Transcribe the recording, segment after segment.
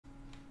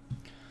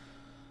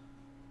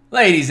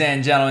Ladies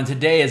and gentlemen,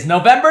 today is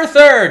November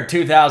 3rd,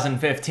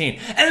 2015,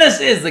 and this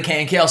is the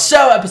KNKL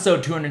SHOW,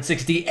 episode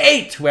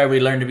 268, where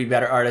we learn to be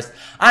better artists.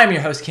 I'm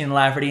your host, Keenan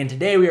Lafferty, and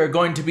today we are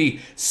going to be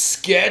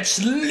sketch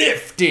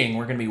lifting.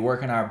 We're going to be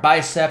working our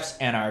biceps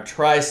and our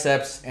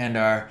triceps and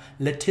our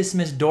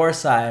latissimus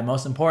dorsi,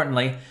 most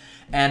importantly,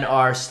 and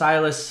our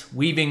stylus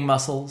weaving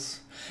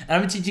muscles. And I'm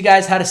going to teach you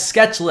guys how to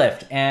sketch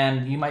lift,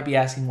 and you might be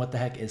asking, what the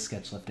heck is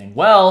sketch lifting?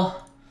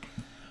 Well,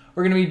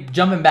 we're going to be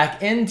jumping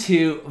back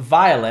into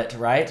Violet,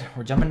 right?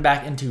 We're jumping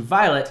back into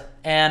Violet,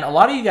 and a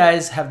lot of you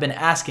guys have been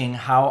asking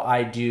how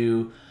I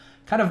do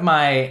kind of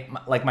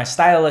my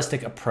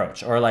stylistic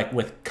approach, or like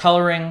with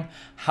coloring,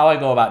 how I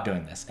go about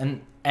doing this.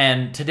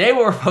 And today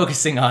what we're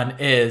focusing on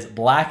is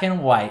black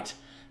and white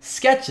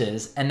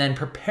sketches and then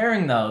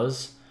preparing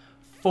those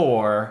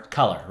for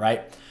color,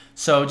 right?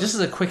 So just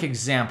as a quick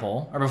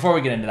example, or before we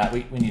get into that,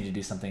 we need to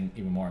do something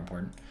even more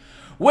important,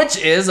 which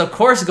is, of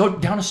course,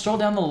 stroll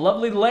down the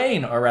lovely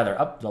lane, or rather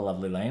up the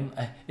lovely lane.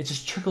 It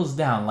just trickles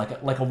down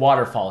like a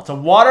waterfall. It's a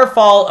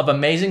waterfall of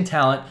amazing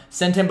talent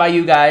sent in by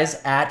you guys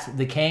at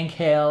the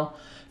KNKL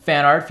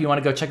fan art. If you want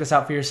to go check this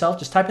out for yourself,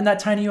 just type in that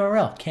tiny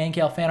URL,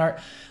 KNKL fan art.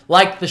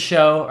 Like the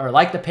show, or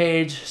like the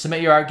page,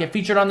 submit your art, get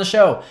featured on the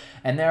show.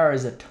 And there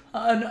is a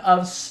ton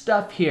of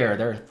stuff here.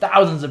 There are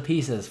thousands of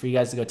pieces for you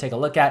guys to go take a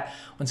look at.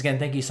 Once again,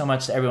 thank you so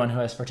much to everyone who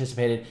has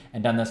participated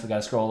and done this. We got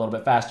to scroll a little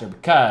bit faster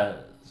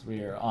because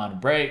we are on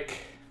break.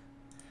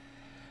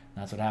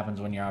 That's what happens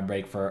when you're on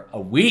break for a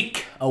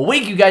week. A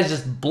week, you guys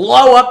just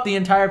blow up the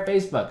entire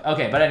Facebook.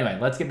 Okay, but anyway,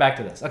 let's get back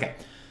to this. Okay,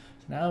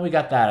 so now that we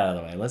got that out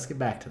of the way, let's get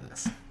back to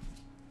this.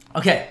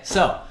 Okay,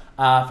 so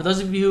for those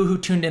of you who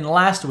tuned in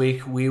last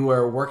week, we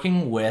were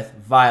working with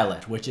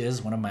Violet, which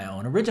is one of my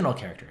own original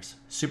characters.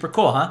 Super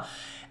cool, huh?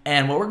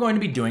 And what we're going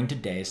to be doing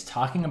today is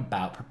talking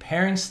about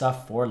preparing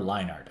stuff for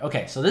line art.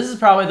 Okay, so this is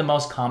probably the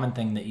most common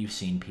thing that you've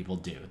seen people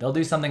do. They'll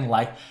do something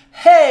like,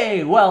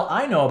 hey, well,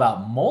 I know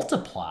about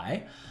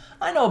multiply.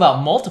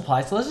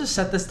 So let's just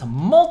set this to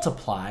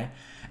multiply,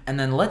 and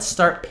then let's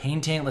start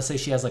painting. Let's say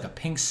she has like a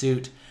pink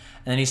suit,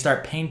 and then you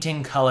start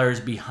painting colors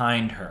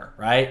behind her,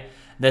 right?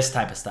 This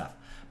type of stuff.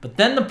 But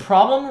then the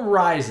problem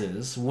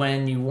arises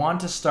when you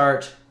want to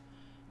start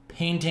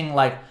painting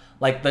like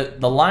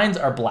the lines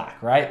are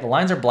black, right? The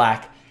lines are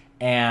black.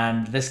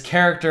 And this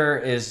character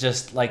is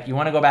just like, you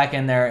want to go back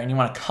in there and you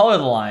want to color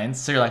the lines.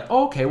 So you're like,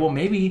 oh, okay, well,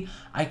 maybe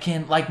I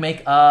can like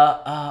make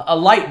a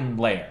lighten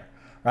layer,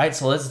 right?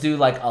 So let's do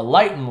like a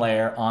lighten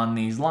layer on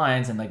these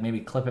lines and like maybe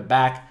clip it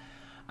back.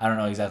 I don't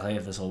know exactly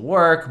if this will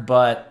work,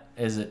 but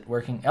is it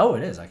working? Oh,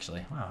 it is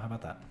actually. Wow, how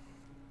about that?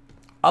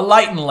 A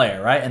lighten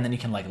layer, right? And then you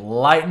can like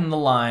lighten the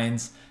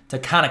lines to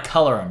kind of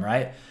color them,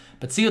 right?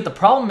 But see, what the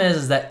problem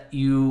is that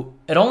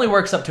it only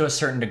works up to a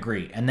certain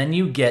degree, and then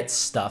you get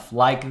stuff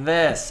like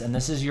this, and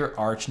this is your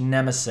arch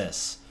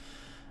nemesis.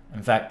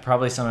 In fact,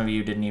 probably some of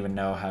you didn't even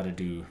know how to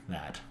do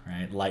that,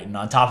 right? Lighten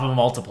on top of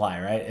multiply,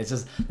 right? It's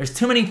just, there's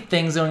too many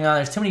things going on,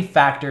 there's too many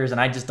factors,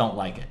 and I just don't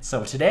like it.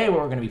 So today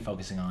what we're gonna be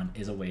focusing on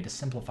is a way to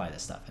simplify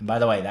this stuff. And by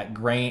the way, that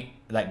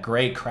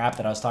gray crap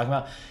that I was talking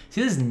about,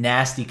 see this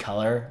nasty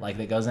color like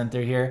that goes in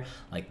through here?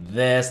 Like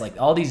this, like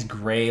all these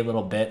gray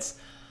little bits.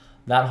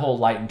 That whole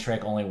lighten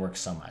trick only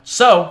works so much.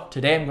 So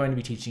today I'm going to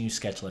be teaching you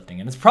sketch lifting,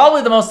 and it's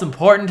probably the most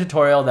important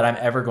tutorial that I'm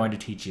ever going to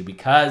teach you,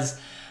 because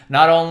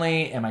not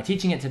only am I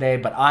teaching it today,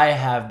 but I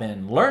have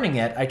been learning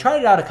it. I tried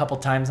it out a couple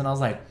times and I was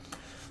like,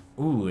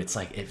 ooh, it's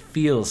like, it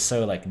feels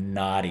so like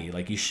naughty.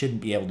 Like you shouldn't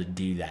be able to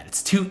do that.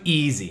 It's too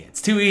easy.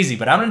 It's too easy,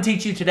 but I'm going to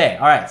teach you today.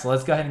 All right, so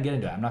let's go ahead and get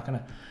into it. I'm not going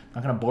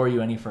to bore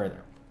you any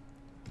further.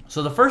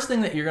 So the first thing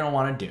that you're going to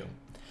want to do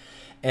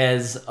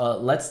is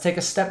let's take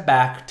a step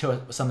back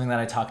to something that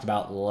I talked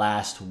about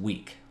last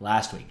week.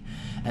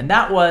 And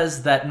that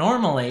was that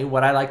normally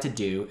what I like to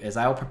do is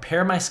I will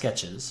prepare my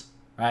sketches,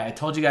 right? I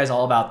told you guys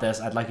all about this.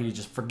 I'd like you to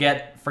just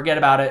forget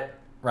about it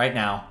right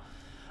now.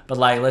 But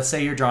like, let's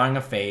say you're drawing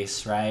a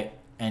face, right?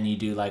 And you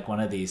do like one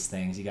of these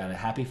things. You got a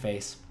happy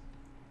face.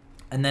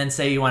 And then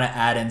say you want to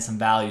add in some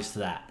values to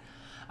that.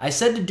 I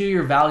said to do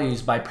your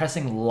values by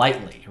pressing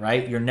lightly,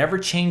 right? You're never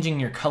changing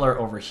your color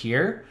over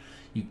here.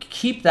 You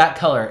keep that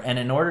color, and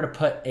in order to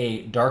put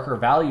a darker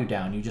value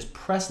down, you just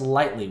press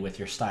lightly with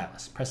your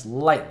stylus. Press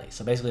lightly.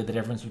 So basically the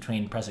difference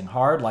between pressing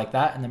hard like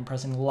that and then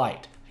pressing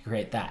light to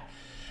create that.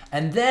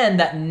 And then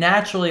that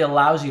naturally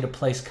allows you to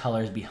place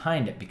colors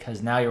behind it,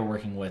 because now you're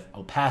working with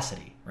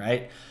opacity,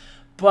 right?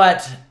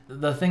 But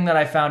the thing that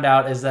I found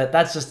out is that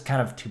that's just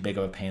kind of too big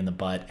of a pain in the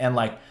butt. And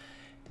like,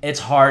 it's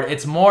hard.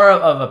 It's more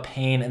of a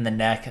pain in the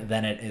neck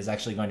than it is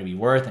actually going to be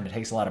worth, and it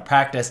takes a lot of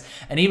practice.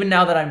 And even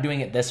now that I'm doing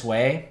it this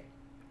way,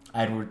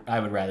 I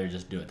would rather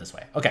just do it this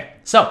way. Okay,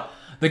 so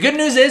the good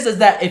news is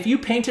that if you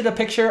painted a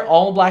picture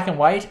all black and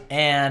white,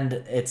 and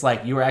it's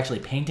like you were actually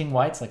painting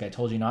whites like I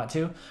told you not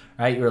to,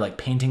 right? You were like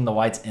painting the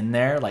whites in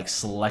there, like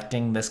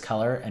selecting this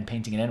color and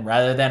painting it in,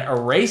 rather than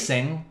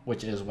erasing,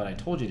 which is what I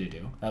told you to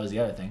do. That was the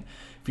other thing.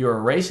 If you were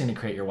erasing to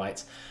create your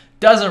whites,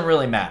 doesn't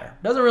really matter.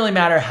 Doesn't really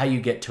matter how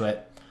you get to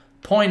it.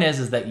 Point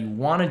is that you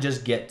want to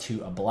just get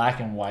to a black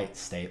and white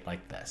state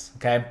like this,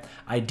 okay?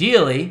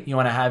 Ideally, you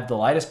want to have the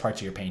lightest parts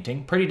of your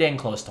painting pretty dang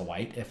close to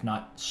white, if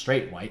not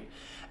straight white.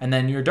 And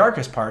then your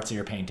darkest parts of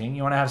your painting,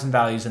 you want to have some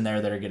values in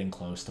there that are getting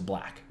close to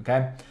black,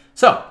 okay?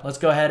 So let's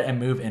go ahead and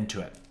move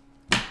into it.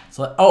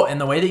 So, oh, and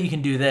the way that you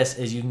can do this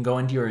is you can go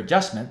into your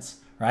adjustments,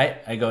 right?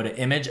 I go to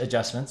Image,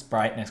 Adjustments,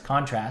 Brightness,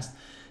 Contrast.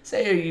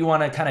 Say you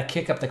want to kind of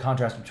kick up the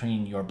contrast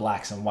between your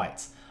blacks and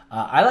whites.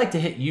 I like to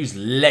hit Use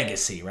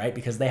Legacy, right?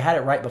 Because they had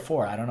it right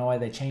before. I don't know why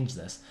they changed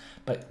this.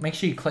 But make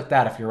sure you click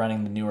that if you're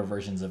running the newer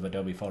versions of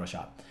Adobe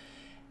Photoshop.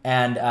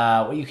 And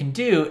what you can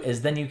do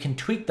is then you can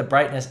tweak the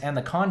brightness and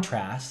the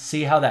contrast.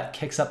 See how that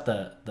kicks up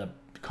the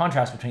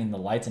contrast between the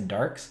lights and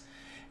darks?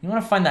 You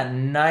want to find that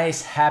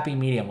nice happy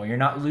medium where you're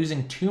not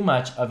losing too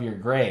much of your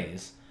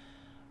grays,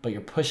 but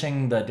you're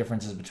pushing the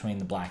differences between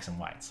the blacks and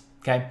whites,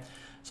 okay?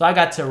 So I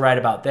got to right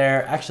about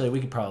there. Actually, we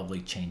could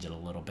probably change it a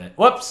little bit.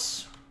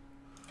 Whoops.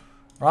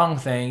 Wrong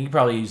thing. You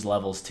probably use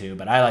levels too,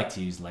 but I like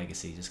to use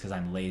legacy just because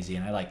I'm lazy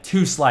and I like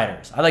 2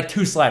 sliders. I like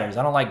 2 sliders.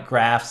 I don't like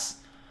graphs.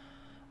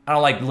 I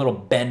don't like little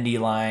bendy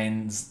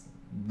lines,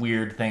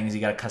 weird things.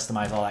 You got to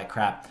customize all that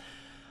crap.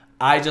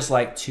 I just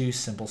like 2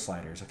 simple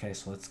sliders. Okay,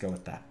 so let's go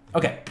with that.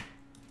 Okay,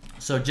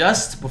 so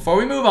just before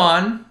we move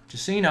on,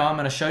 just so you know, I'm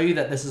going to show you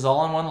that this is all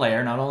on one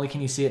layer. Not only can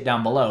you see it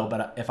down below,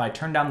 but if I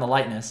turn down the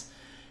lightness,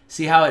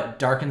 see how it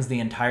darkens the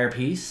entire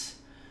piece?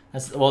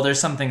 Well, there's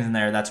some things in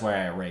there, that's where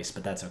I erase,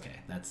 but that's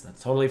okay. That's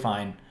totally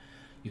fine.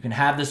 You can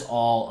have this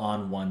all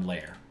on one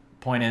layer.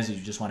 Point is, you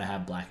just want to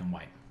have black and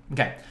white.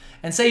 Okay,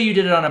 and say you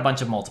did it on a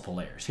bunch of multiple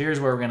layers. Here's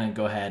where we're going to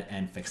go ahead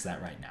and fix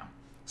that right now.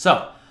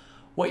 So,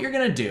 what you're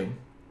going to do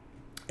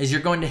is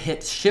you're going to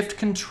hit Shift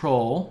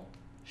Control,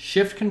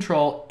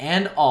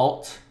 and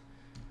Alt,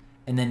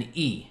 and then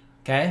E,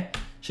 okay?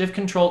 Shift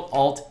Control,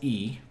 Alt,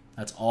 E.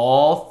 That's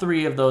all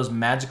 3 of those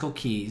magical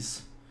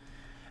keys.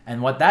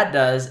 And what that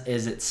does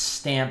is it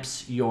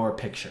stamps your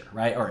picture,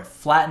 right? Or it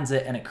flattens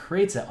it and it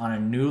creates it on a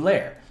new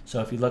layer.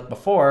 So if you look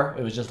before,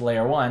 it was just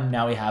layer 1.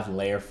 Now we have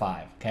layer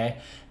 5, okay?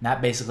 And that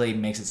basically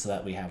makes it so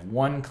that we have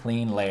one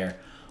clean layer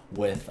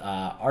with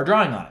our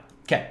drawing on it.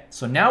 Okay,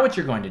 so now what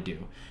you're going to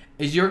do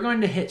is you're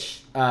going to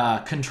hit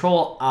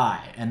Control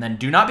I, and then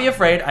do not be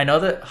afraid. I know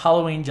that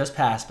Halloween just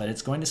passed, but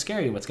it's going to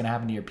scare you what's going to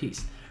happen to your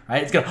piece,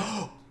 right? It's going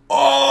to,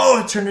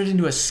 oh, it turned it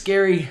into a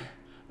scary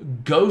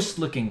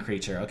ghost-looking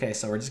creature. Okay,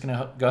 so we're just going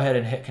to go ahead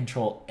and hit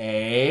Control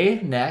A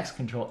next.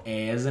 Control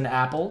A as in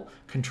apple.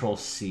 Control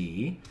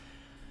C,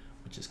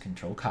 which is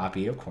Control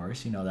Copy, of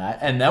course, you know that.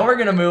 And then we're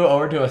going to move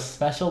over to a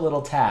special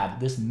little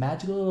tab, this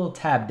magical little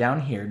tab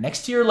down here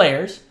next to your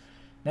layers.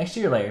 Next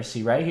to your layers,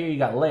 see right here you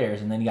got layers,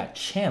 and then you got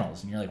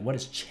channels, and you're like, what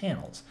is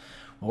channels?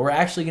 Well, we're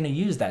actually going to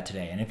use that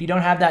today. And if you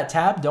don't have that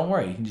tab, don't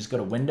worry. You can just go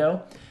to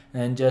Window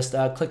and just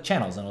click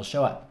Channels, and it'll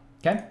show up.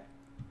 Okay?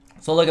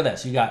 So look at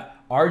this. You got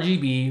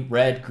RGB,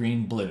 red,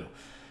 green, blue.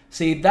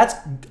 See, that's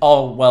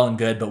all well and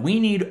good, but we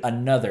need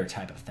another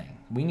type of thing.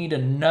 We need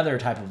another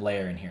type of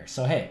layer in here.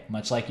 So hey,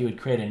 much like you would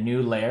create a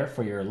new layer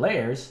for your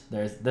layers,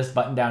 there's this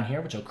button down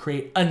here, which will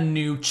create a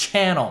new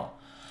channel.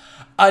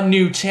 A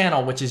new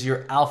channel, which is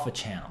your alpha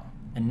channel.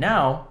 And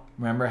now,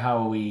 remember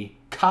how we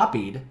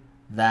copied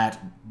that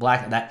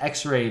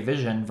X-ray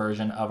vision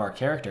version of our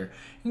character?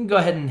 You can go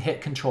ahead and hit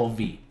Control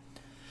V.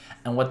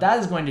 And what that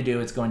is going to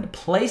do, it's going to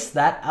place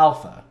that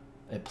alpha.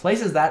 It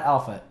places that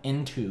alpha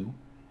into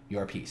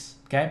your piece,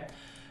 okay?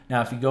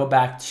 Now, if you go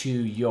back to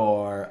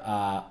your,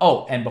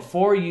 oh, and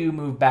before you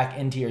move back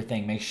into your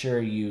thing, make sure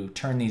you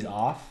turn these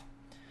off,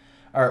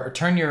 or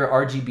turn your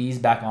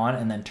RGBs back on,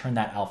 and then turn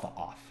that alpha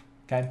off,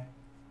 okay?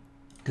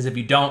 Because if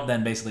you don't,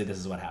 then basically this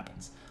is what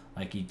happens.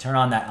 Like you turn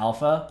on that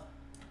alpha,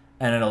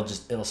 and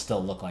it'll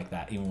still look like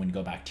that even when you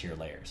go back to your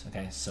layers,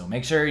 okay? So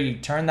make sure you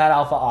turn that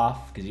alpha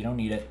off because you don't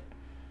need it.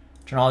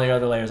 Turn all the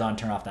other layers on,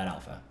 turn off that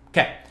alpha.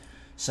 Okay,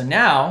 so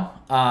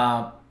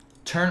now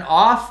turn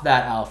off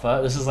that alpha.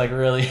 This is like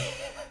really,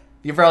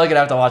 you're probably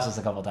gonna have to watch this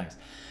a couple times.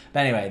 But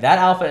anyway, that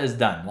alpha is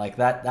done. Like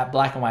that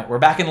black and white. We're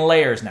back in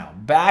layers now.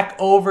 Back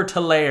over to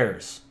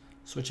layers.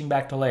 Switching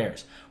back to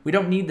layers. We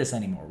don't need this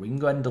anymore. We can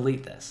go ahead and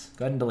delete this.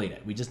 Go ahead and delete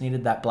it. We just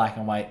needed that black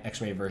and white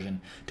X-ray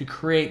version to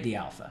create the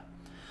alpha.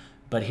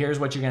 But here's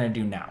what you're going to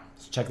do now.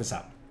 So check this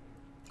out.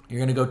 You're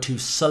going to go to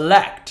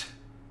Select.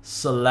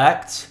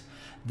 Select.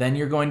 Then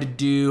you're going to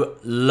do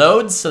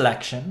Load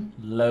Selection.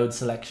 Load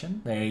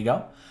Selection. There you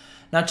go.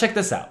 Now check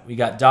this out. We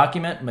got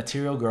Document,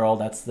 Material Girl.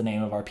 That's the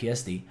name of our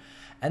PSD.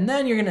 And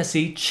then you're going to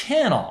see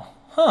Channel.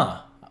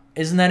 Huh.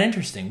 Isn't that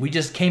interesting? We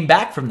just came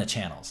back from the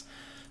channels.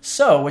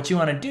 So what you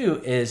want to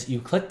do is you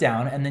click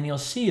down and then you'll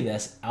see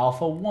this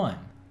Alpha 1.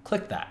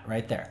 Click that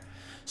right there.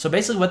 So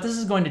basically what this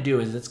is going to do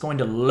is it's going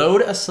to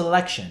load a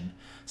selection,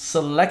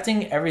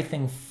 selecting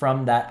everything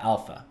from that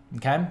alpha.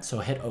 Okay, so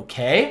hit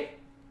OK.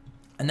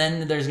 And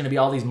then there's going to be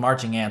all these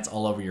marching ants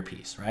all over your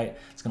piece, right?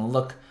 It's going to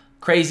look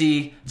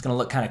crazy. It's going to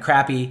look kind of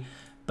crappy.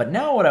 But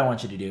now what I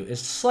want you to do is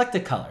select a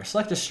color.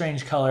 Select a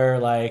strange color,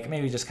 like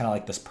maybe just kind of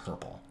like this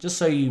purple, just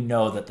so you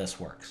know that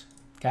this works.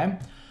 Okay.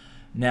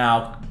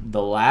 Now,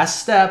 the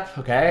last step,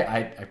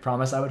 okay, I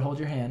promised I would hold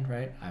your hand,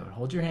 right? I would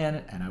hold your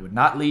hand and I would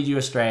not lead you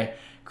astray.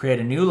 Create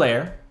a new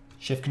layer,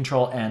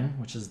 Shift-Control-N,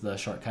 which is the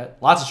shortcut.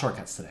 Lots of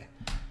shortcuts today.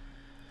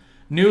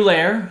 New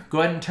layer, go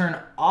ahead and turn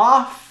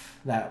off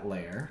that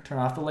layer. Turn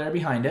off the layer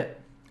behind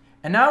it.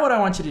 And now what I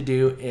want you to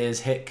do is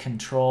hit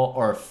Control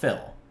or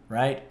Fill,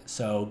 right?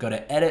 So go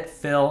to Edit,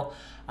 Fill.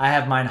 I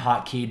have mine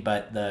hotkeyed,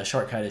 but the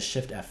shortcut is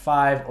Shift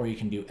F5, or you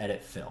can do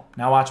Edit, Fill.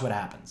 Now watch what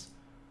happens.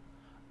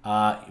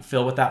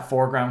 Fill with that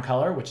foreground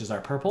color, which is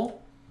our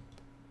purple.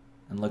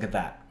 And look at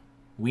that.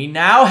 We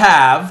now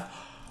have,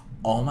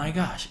 oh my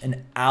gosh,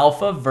 an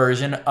alpha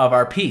version of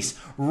our piece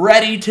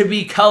ready to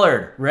be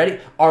colored. Ready?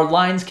 Our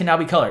lines can now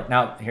be colored.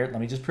 Now, here, let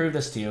me just prove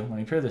this to you. Let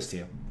me prove this to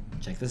you.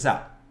 Check this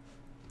out.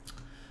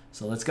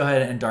 So let's go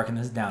ahead and darken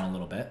this down a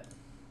little bit.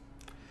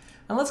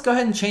 And let's go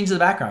ahead and change the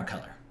background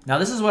color. Now,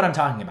 this is what I'm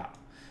talking about.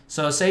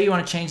 So say you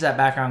want to change that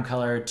background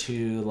color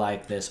to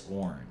like this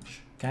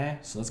orange. Okay?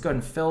 So let's go ahead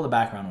and fill the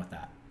background with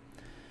that.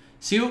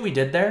 See what we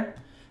did there?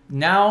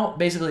 Now,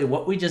 basically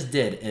what we just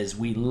did is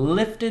we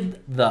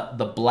lifted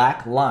the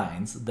black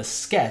lines, the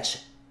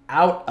sketch,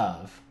 out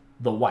of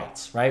the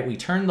whites, right? We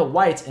turned the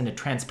whites into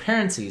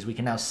transparencies. We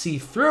can now see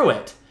through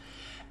it.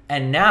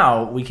 And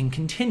now we can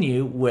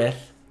continue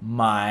with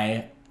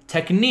my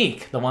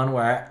technique, the one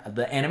where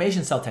the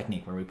animation cell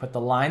technique, where we put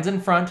the lines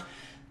in front,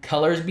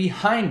 colors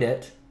behind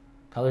it,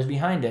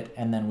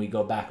 and then we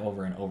go back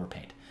over and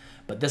overpaint.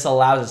 But this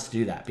allows us to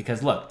do that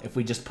because look, if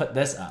we just put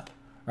this up,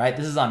 right?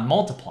 This is on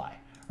multiply,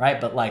 right?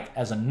 But like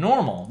as a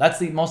normal, that's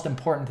the most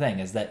important thing,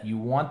 is that you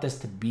want this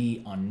to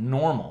be on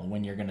normal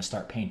when you're gonna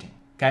start painting,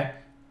 okay?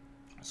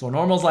 So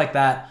normal's like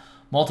that,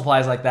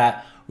 multiplies like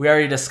that. We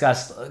already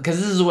discussed, because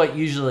this is what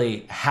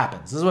usually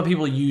happens. This is what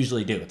people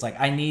usually do. It's like,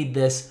 I need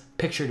this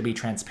picture to be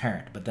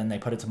transparent, but then they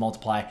put it to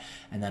multiply,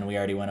 and then we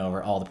already went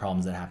over all the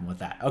problems that happen with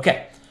that.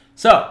 Okay,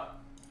 so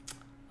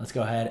let's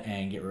go ahead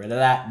and get rid of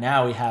that.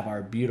 Now we have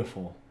our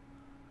beautiful,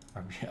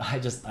 I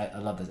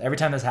love this. Every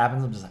time this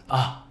happens, I'm just like,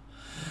 oh,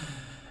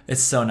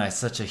 it's so nice,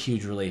 such a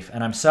huge relief.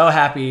 And I'm so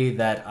happy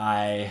that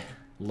I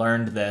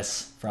learned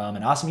this from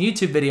an awesome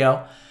YouTube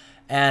video.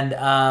 And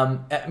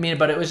I mean,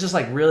 but it was just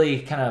like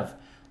really kind of,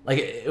 like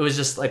it was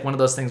just like one of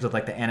those things with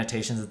like the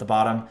annotations at the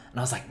bottom. And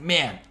I was like,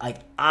 man, like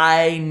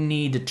I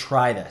need to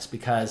try this,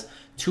 because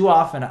too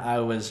often I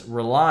was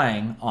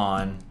relying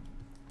on,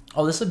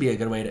 oh, this would be a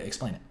good way to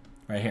explain it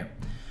right here.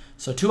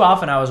 So too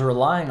often I was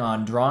relying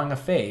on drawing a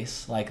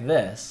face like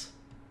this,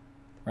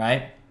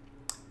 right?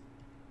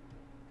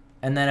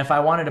 And then if I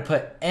wanted to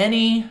put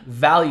any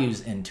values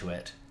into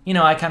it, you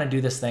know, I kind of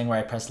do this thing where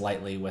I press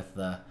lightly with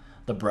the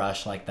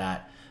brush like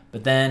that.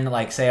 But then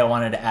like say I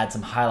wanted to add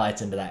some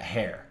highlights into that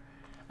hair,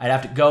 I'd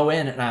have to go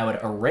in and I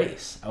would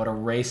erase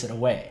it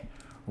away,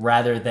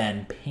 rather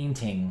than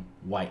painting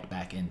white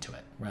back into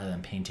it, rather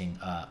than painting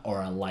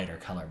or a lighter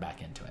color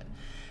back into it.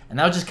 And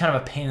that was just kind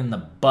of a pain in the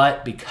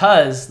butt,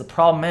 because the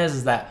problem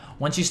is that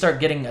once you start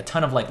getting a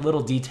ton of like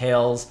little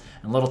details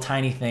and little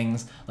tiny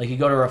things, like you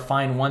go to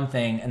refine one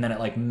thing and then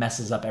it like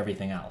messes up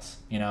everything else.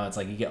 You know, it's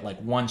like you get like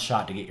one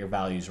shot to get your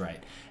values right.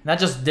 And that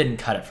just didn't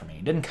cut it for me.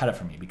 It didn't cut it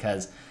for me,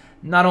 because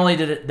not only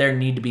did there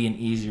need to be an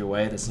easier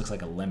way. This looks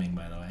like a lemming,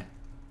 by the way.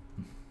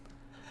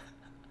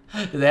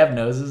 Do they have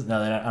noses?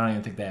 No, they don't, I don't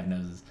even think they have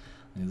noses.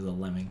 This is a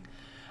lemming.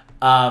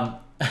 There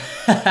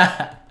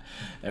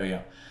we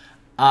go.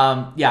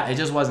 Yeah, it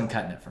just wasn't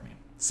cutting it for me.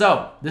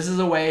 So this is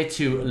a way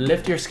to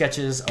lift your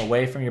sketches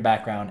away from your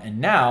background. And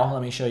now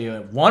let me show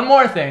you one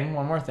more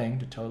thing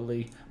to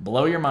totally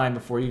blow your mind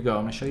before you go.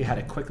 I'm gonna show you how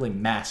to quickly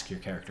mask your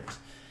characters,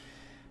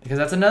 because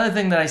that's another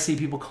thing that I see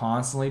people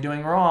constantly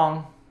doing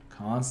wrong.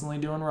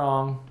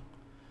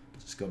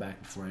 Just go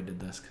back before I did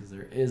this, because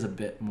there is a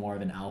bit more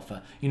of an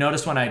alpha. You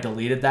notice when I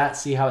deleted that,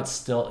 see how it's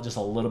still just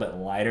a little bit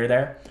lighter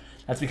there?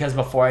 That's because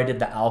before I did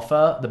the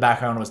alpha, the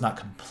background was not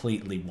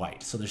completely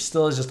white. So there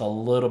still is just a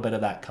little bit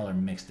of that color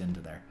mixed into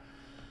there.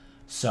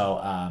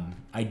 So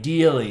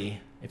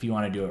ideally, if you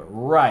want to do it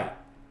right,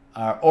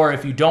 or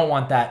if you don't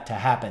want that to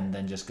happen,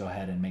 then just go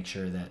ahead and make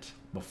sure that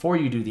before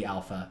you do the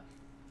alpha,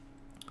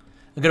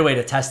 a good way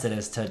to test it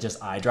is to just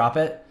eyedrop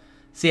it.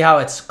 See how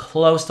it's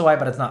close to white,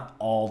 but it's not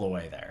all the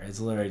way there. It's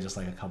literally just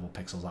like a couple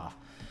pixels off.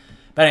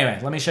 But anyway,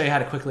 let me show you how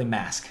to quickly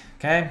mask,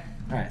 okay?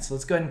 All right, so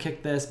let's go ahead and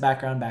kick this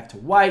background back to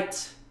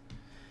white.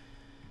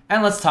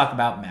 And let's talk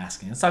about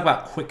masking. Let's talk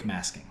about quick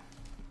masking.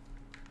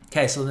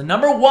 Okay, so the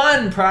number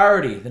one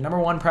priority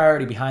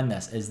behind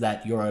this is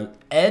that your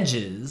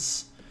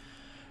edges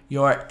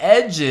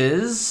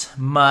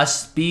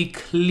must be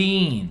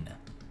clean.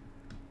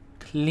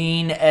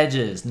 Clean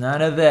edges,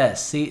 none of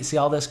this. See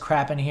all this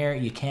crap in here?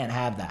 You can't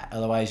have that.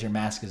 Otherwise your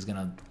mask is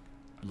gonna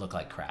look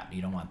like crap.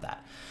 You don't want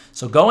that.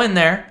 So go in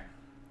there,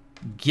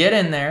 get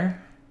in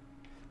there,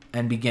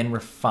 and begin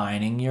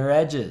refining your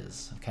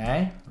edges,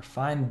 okay?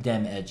 Refine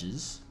them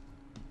edges.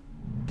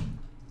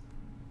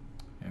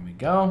 There we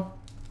go.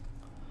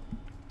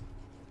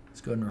 Let's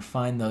go ahead and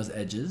refine those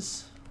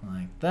edges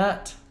like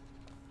that.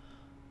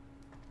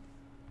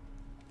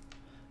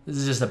 This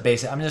is just a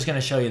basic. I'm just going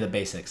to show you the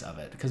basics of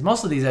it because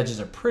most of these edges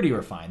are pretty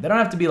refined. They don't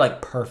have to be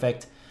like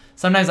perfect.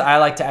 Sometimes I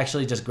like to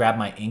actually just grab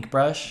my ink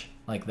brush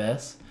like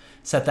this,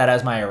 set that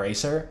as my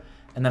eraser,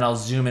 and then I'll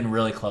zoom in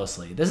really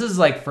closely. This is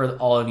like for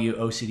all of you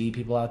OCD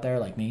people out there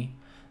like me.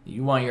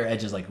 You want your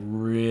edges like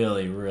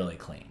really, really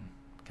clean.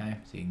 Okay,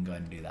 so you can go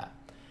ahead and do that.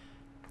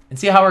 And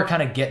see how we're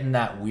kind of getting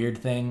that weird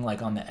thing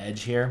like on the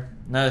edge here?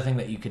 Another thing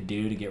that you could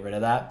do to get rid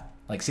of that,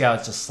 like see how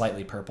it's just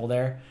slightly purple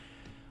there?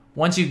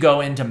 Once you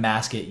go in to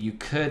mask it, you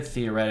could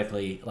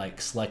theoretically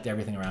like select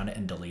everything around it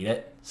and delete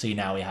it. So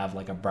now we have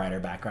like a brighter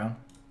background.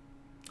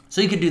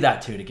 So you could do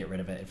that too to get rid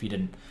of it if you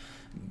didn't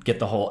get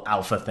the whole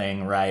alpha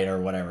thing right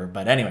or whatever.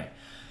 But anyway,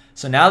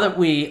 so now that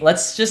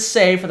let's just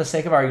say for the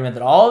sake of argument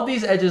that all of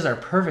these edges are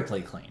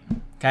perfectly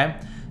clean, okay?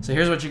 So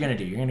here's what you're gonna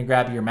do. You're gonna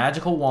grab your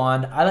magical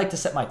wand. I like to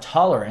set my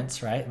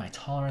tolerance, right? My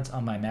tolerance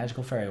on my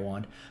magical fairy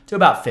wand to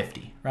about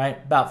 50,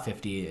 right? About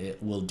 50,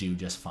 it will do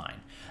just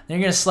fine. Then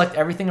you're gonna select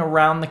everything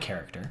around the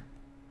character.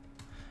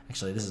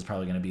 Actually, this is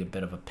probably gonna be a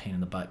bit of a pain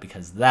in the butt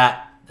because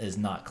that is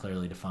not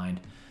clearly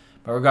defined.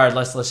 But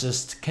regardless, let's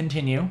just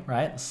continue,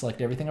 right? Let's select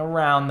everything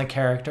around the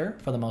character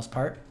for the most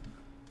part.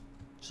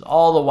 Just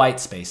all the white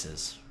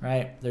spaces,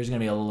 right? There's gonna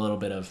be a little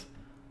bit of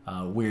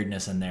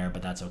weirdness in there,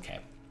 but that's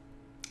okay.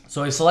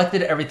 So we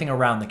selected everything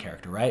around the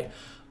character, right?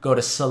 Go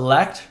to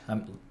select.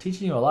 I'm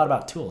teaching you a lot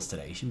about tools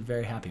today. You should be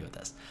very happy with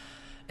this.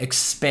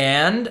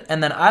 Expand,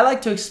 and then I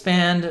like to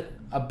expand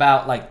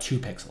about like 2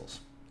 pixels.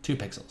 2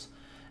 pixels.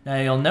 Now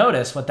you'll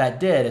notice what that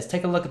did is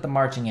take a look at the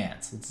marching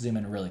ants. Let's zoom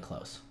in really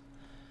close.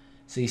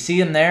 So you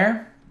see them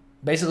there?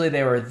 Basically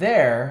they were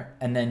there,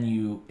 and then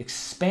you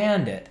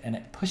expand it, and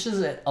it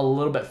pushes it a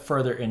little bit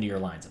further into your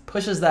lines. It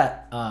pushes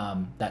that,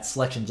 that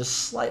selection just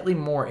slightly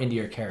more into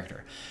your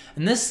character.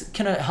 And this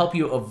can help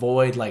you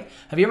avoid, like,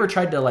 have you ever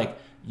tried to like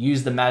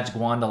use the magic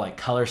wand to like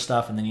color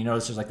stuff, and then you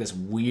notice there's like this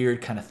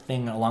weird kind of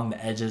thing along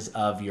the edges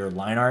of your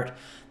line art?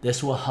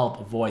 This will help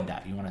avoid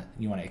that. You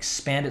wanna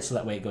expand it so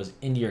that way it goes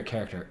into your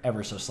character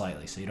ever so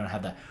slightly, so you don't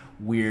have that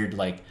weird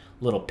like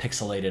little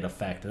pixelated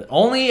effect. It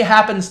only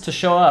happens to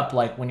show up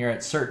like when you're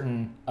at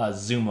certain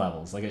zoom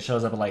levels. Like it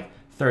shows up at like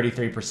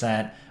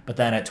 33%, but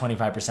then at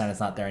 25% it's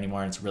not there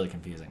anymore, and it's really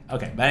confusing.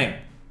 Okay, but anyway.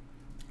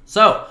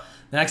 So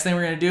the next thing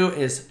we're gonna do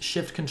is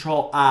Shift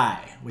Control I,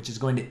 which is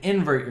going to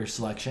invert your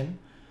selection,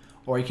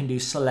 or you can do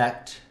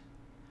select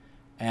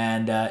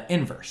and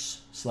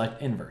inverse.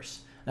 Select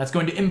inverse. That's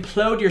going to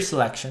implode your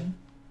selection.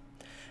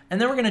 And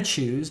then we're gonna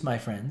choose, my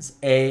friends,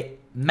 a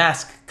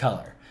mask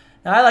color.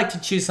 Now I like to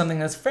choose something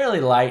that's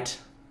fairly light,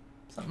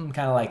 something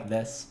kind of like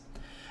this.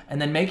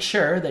 And then make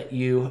sure that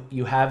you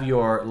have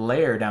your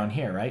layer down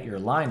here, right? Your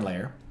line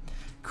layer.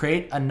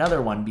 Create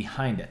another one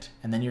behind it,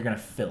 and then you're gonna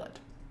fill it.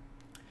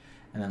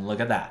 And then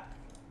look at that.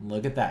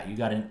 Look at that. You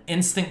got an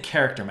instant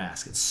character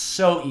mask. It's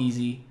so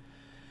easy.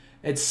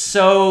 It's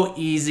so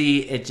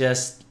easy. It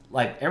just,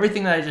 like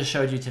everything that I just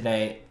showed you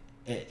today,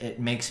 it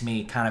makes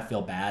me kind of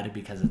feel bad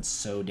because it's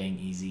so dang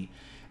easy.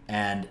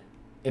 And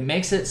it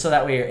makes it so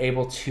that way you're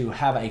able to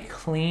have a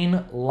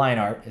clean line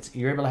art.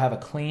 You're able to have a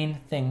clean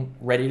thing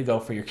ready to go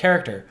for your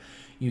character.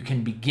 You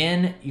can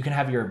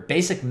have your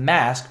basic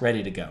mask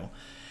ready to go.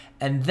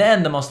 And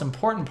then the most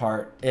important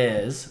part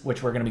is,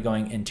 which we're going to be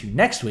going into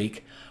next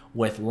week,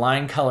 with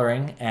line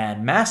coloring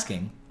and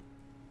masking.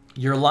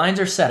 Your lines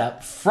are set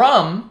up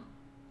from,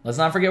 let's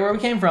not forget where we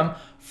came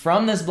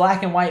from this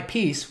black and white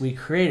piece we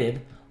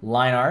created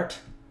line art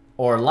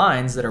or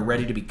lines that are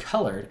ready to be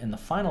colored in the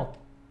final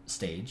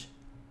stage.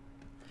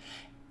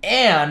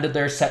 And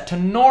they're set to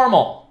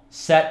normal.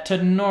 Set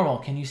to normal.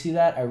 Can you see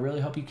that? I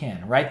really hope you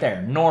can. Right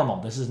there,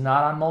 normal. This is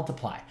not on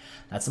multiply.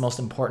 That's the most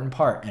important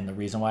part and the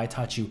reason why I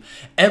taught you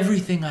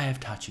everything I have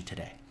taught you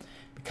today.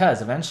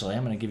 Because eventually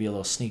I'm going to give you a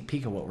little sneak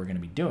peek of what we're going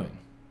to be doing.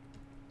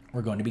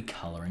 We're going to be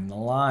coloring the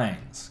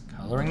lines.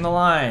 Coloring the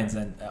lines.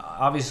 And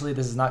obviously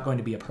this is not going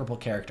to be a purple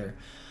character,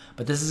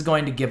 but this is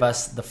going to give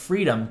us the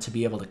freedom to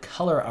be able to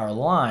color our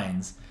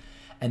lines.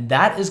 And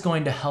that is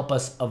going to help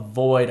us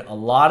avoid a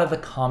lot of the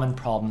common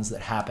problems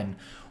that happen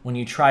when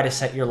you try to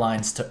set your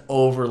lines to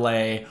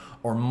overlay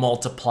or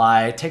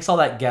multiply. It takes all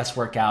that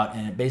guesswork out,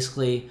 and it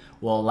basically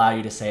will allow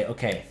you to say,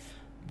 okay,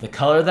 the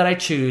color that I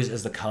choose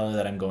is the color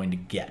that I'm going to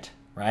get,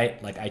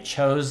 right? Like I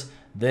chose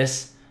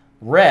this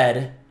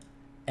red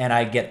and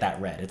I get that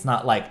red. It's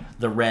not like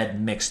the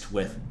red mixed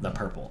with the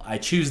purple. I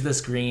choose this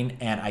green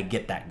and I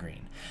get that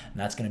green. And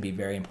that's going to be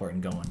very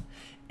important going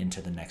into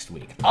the next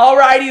week.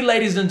 Alrighty,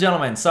 ladies and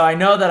gentlemen. So I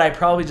know that I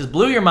probably just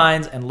blew your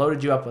minds and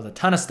loaded you up with a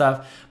ton of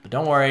stuff, but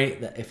don't worry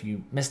that if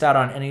you missed out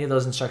on any of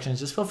those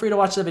instructions, just feel free to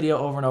watch the video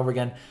over and over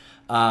again.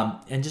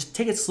 And just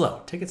take it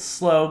slow. Take it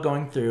slow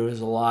going through. There's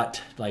a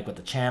lot like with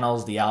the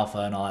channels, the alpha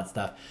and all that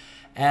stuff.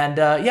 And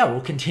yeah, we'll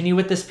continue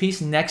with this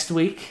piece next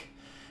week.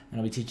 And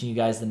I'll be teaching you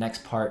guys the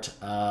next part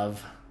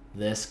of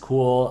this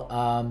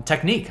cool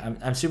technique.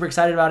 I'm super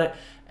excited about it.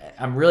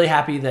 I'm really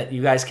happy that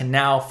you guys can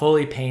now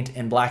fully paint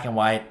in black and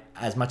white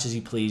as much as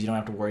you please. You don't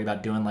have to worry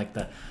about doing like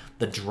the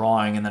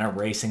drawing and then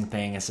erasing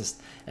thing. It's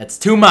just, it's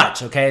too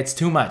much, okay? It's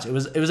too much. It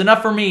was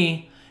enough for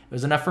me, It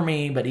was enough for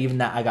me, but even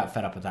that, I got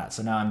fed up with that.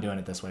 So now I'm doing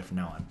it this way from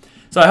now on.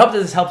 So I hope that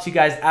this helps you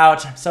guys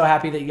out. I'm so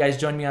happy that you guys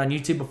joined me on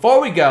YouTube.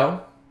 Before we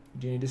go, I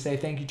do need to say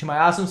thank you to my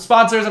awesome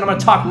sponsors, and I'm going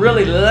to talk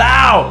really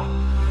loud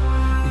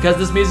because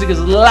this music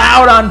is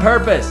loud on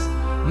purpose.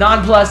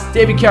 Nonplus,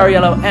 David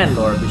Cariello, and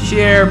Laura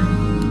Bashir.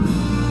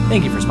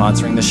 Thank you for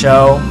sponsoring the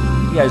show.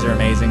 You guys are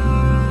amazing.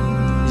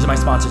 These are my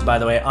sponsors, by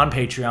the way, on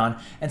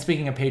Patreon. And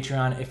speaking of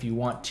Patreon, if you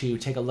want to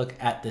take a look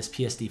at this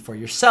PSD for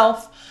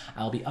yourself,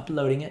 I'll be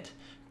uploading it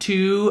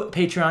to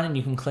Patreon, and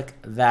you can click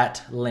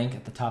that link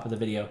at the top of the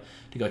video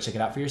to go check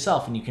it out for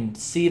yourself. And you can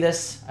see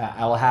this.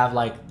 I will have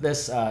like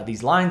this,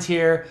 these lines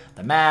here,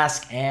 the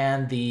mask,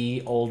 and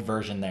the old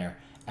version there,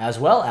 as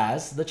well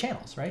as the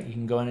channels, right? You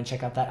can go in and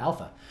check out that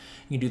alpha.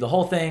 You can do the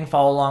whole thing,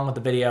 follow along with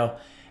the video,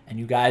 and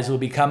you guys will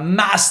become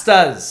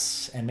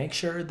masters. And make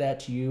sure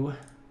that you,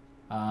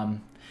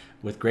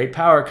 with great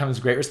power comes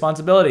great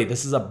responsibility.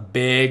 This is a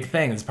big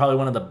thing. It's probably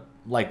one of the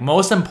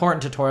most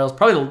important tutorials,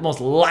 probably the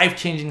most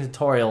life-changing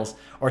tutorials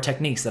or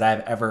techniques that I've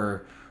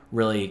ever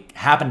really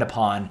happened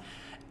upon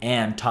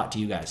and taught to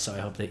you guys. So I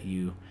hope that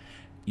you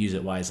use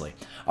it wisely.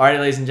 Alrighty,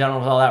 ladies and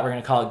gentlemen, with all that, we're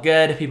going to call it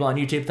good. People on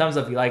YouTube, thumbs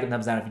up if you like it,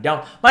 thumbs down if you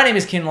don't. My name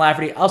is Keenan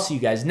Lafferty. I'll see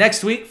you guys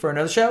next week for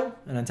another show.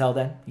 And until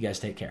then, you guys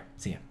take care.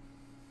 See ya.